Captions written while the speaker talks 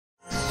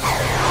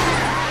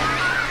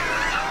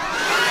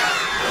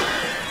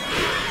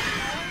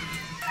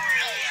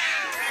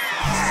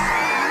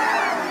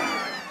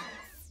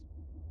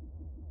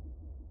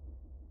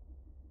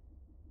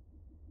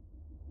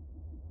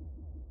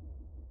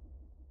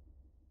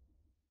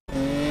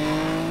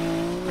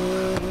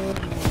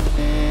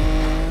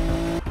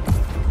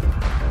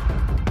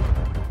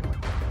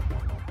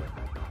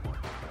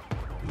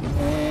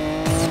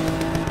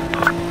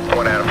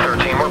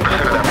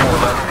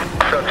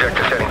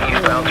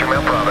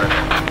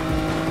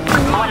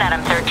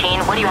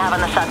What do you have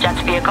on the subject's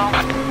vehicle?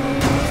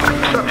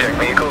 Subject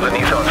vehicle is a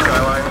Nissan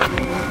Skyline.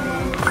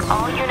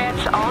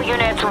 All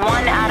units, 1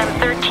 Adam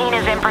 13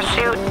 is in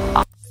pursuit.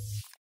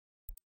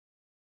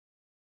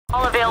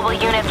 All available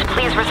units,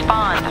 please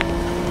respond.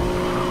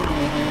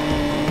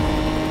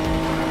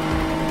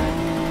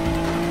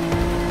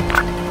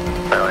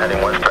 Now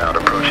heading westbound,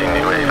 approaching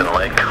New Haven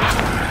Lake.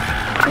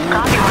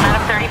 Copy, 1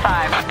 Adam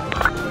 35.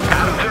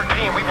 Adam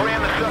 13, we've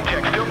ran the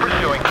subject, still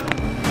pursuing.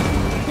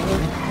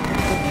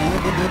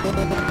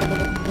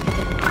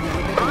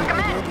 Lock him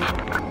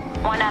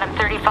in. 1 Adam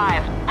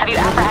 35. Have you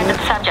apprehended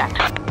the subject?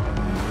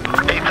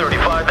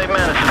 835, they've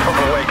managed to flip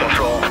away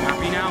control.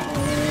 Copy now.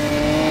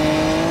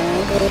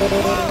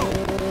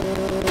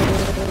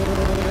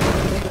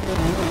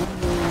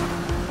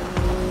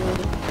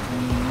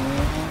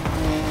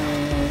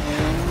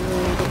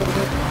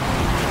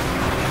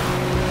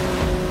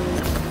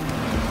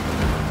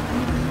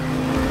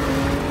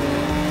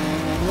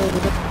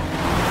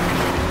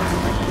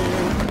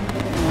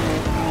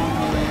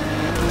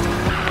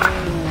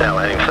 Now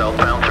heading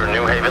southbound through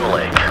New Haven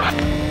Lake.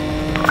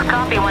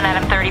 Copy, 1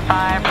 Adam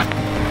 35.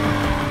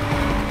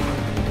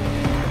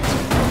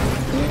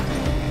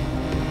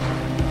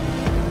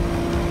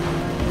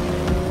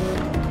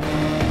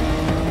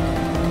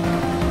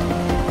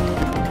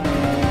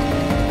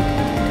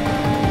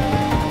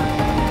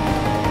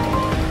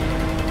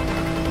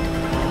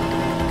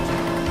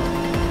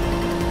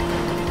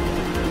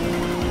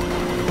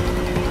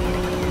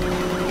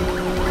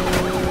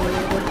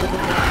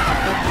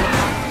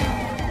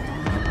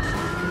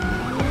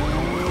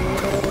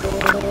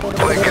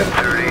 Lincoln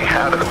 30,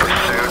 out of the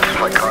pursuit.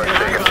 My car's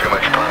taking too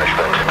much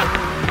punishment.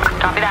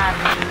 Copy that.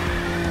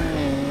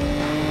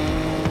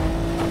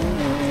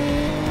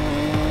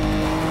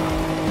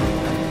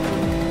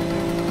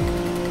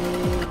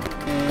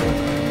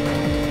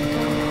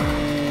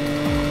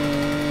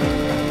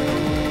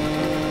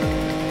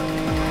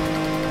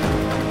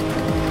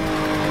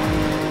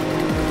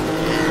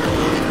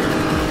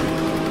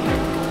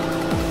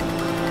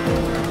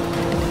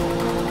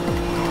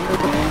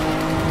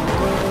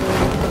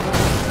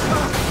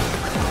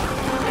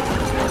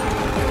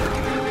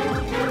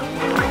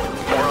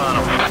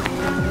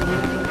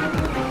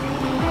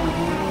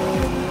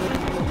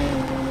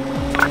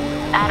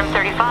 Adam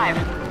 35.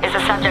 Is the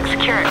subject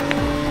secured?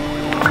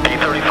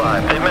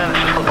 835, they've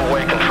managed to slip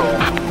away control.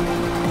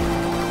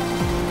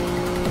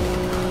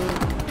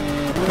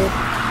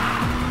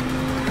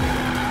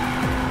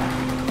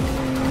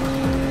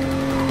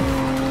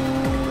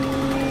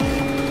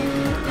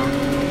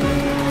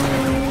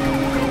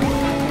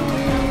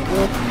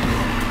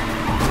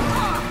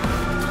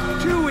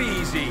 Too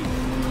easy.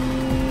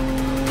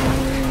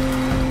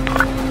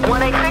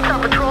 186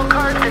 on patrol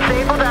cars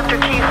disabled after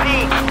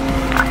TC.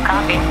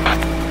 Copy.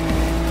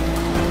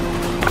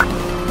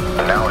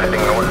 Now heading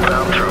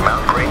northbound through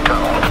Mount Green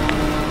Tunnel.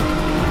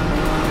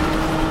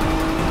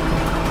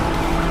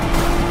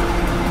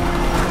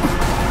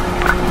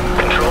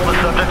 Control, the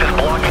subject is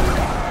blocking.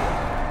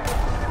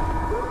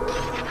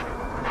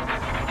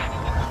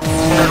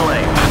 Third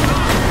lane.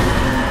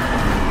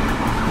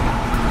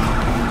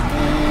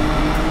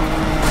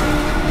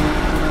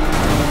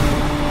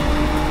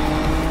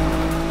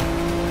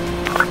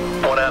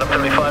 One out of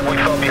 35, we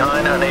fell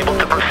behind, unable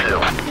to pursue.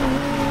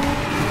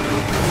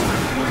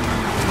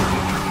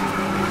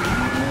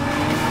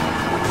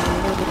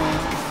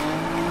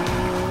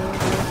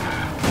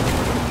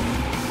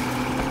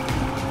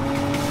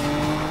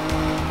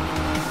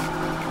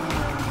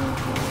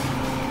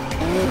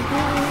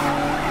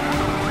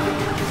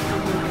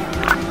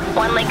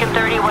 One Lincoln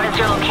 30, what is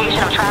your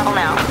location of travel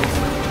now?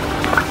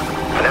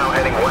 Now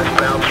heading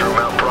westbound through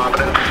Mount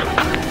Providence.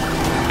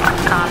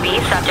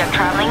 Copy, subject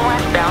traveling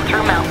westbound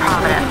through Mount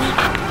Providence.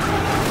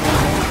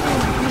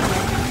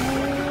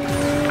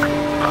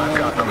 I've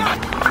got them.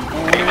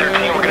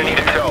 813, we're gonna need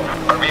a tow.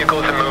 Our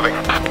vehicle isn't moving.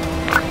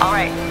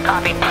 Alright,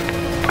 copy.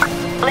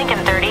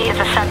 Lincoln 30, is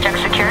the subject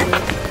secured?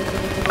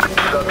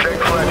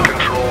 Subject flight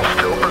control,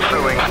 still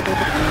pursuing.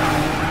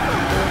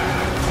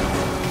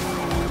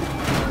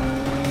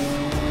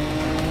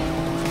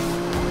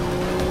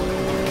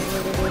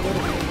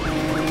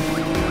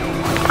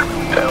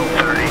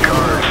 L30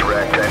 cars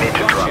wrecked. I need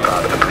to drop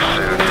out of the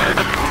pursuit.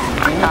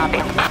 Copy.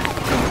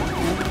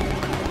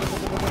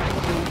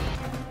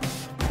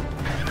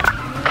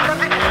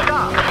 Subject is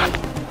stopped.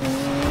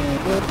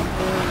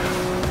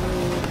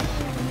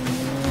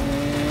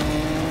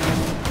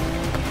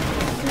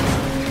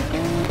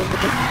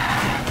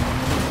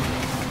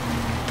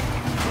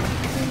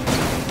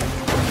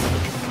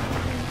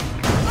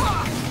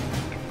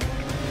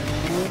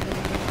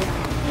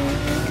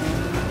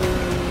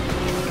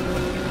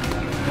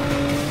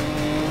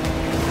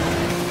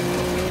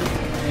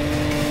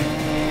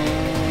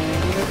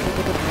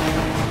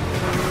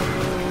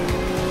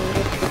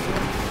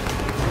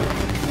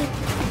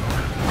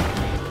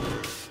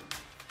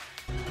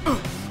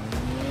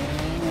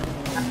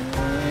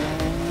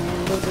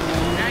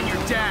 And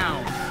you're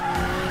down.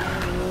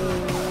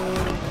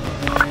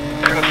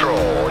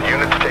 Control,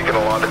 units taking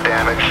a lot of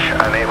damage,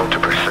 unable to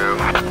pursue.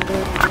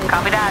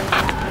 Copy that.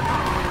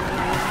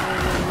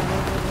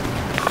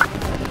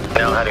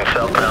 Now heading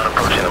southbound,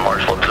 approaching the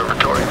Marshall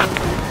Observatory.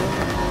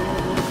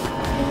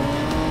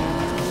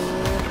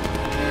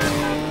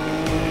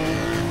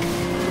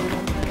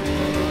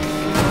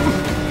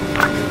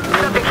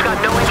 Subject's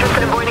got no interest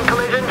in avoiding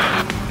collisions.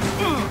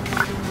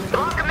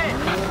 Lock him in.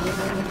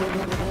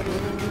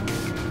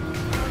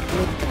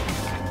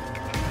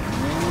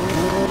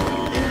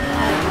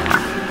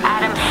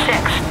 Adam 6.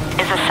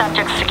 Is the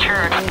subject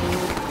secured?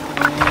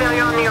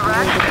 Failure on the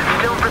arrest.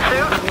 Still in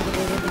pursuit?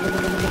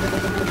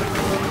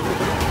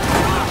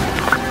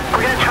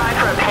 We're gonna try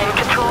for a pen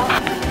control.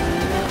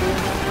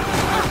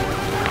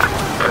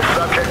 The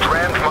subject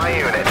rammed my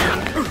unit.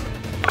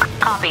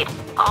 Copied.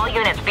 All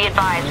units, be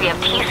advised, we have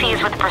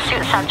TCs with the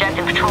pursuit subject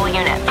and patrol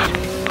units.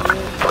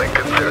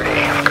 Lincoln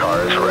 30,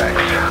 car is wrecked.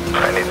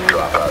 I need to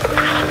drop out of the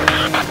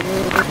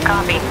pursuit.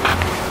 Copy.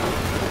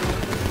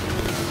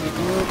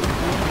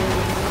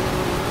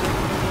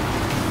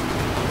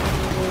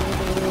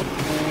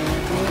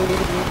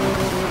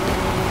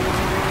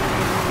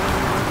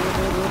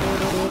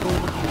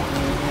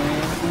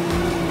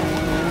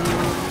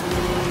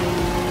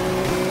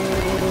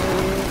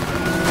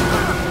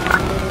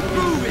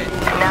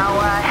 Now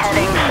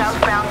heading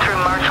southbound through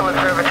Marshall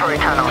Observatory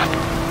Tunnel.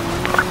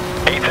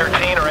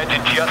 813, our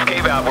engine just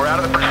gave out. We're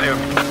out of the pursuit.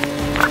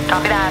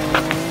 Copy that.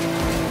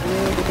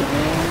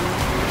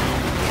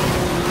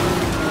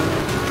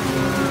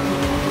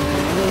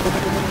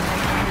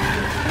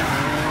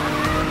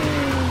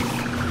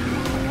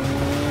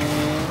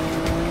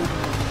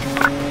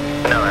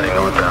 Now heading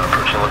northbound,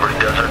 approaching Liberty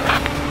Desert.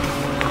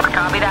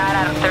 Copy that,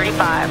 Adam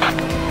 35.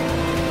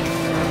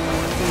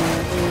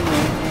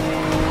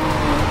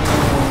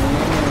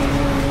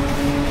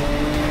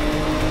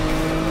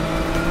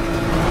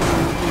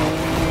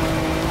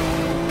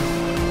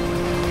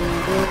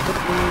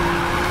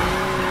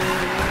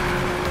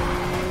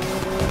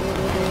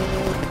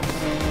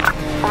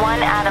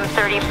 One Adam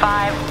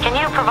 35. Can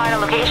you provide a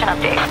location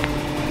update?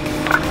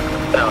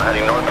 Now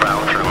heading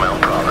northbound through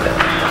Mount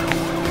Providence.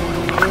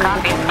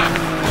 Copy.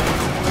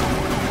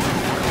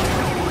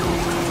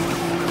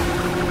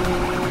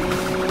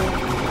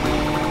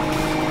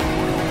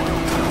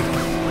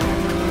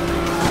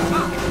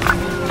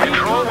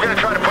 Control, we're gonna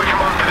try to push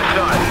him off to the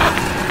side.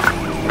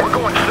 We're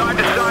going side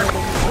to side.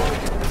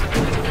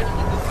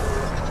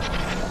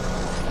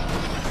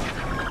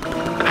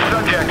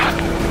 Subject.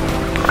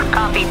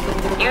 Copy.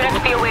 Units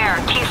be aware.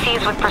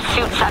 TCs with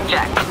pursuit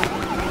subject.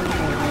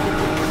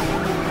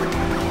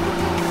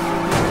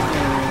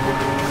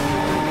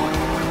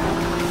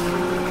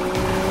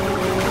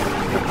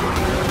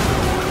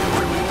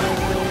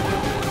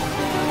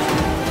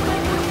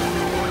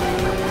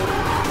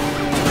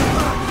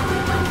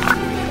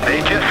 They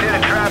just hit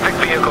a traffic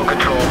vehicle,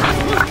 Control.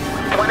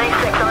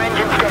 186, our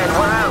engine's dead.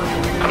 We're out.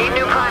 Need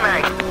new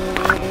primary.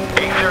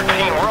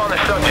 813, we're on the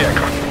subject.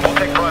 We'll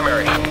take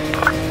primary.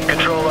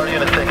 Control, our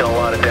unit's taking a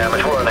lot of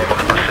damage. We're unable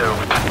to pursue.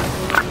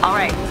 All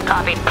right.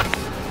 Copied.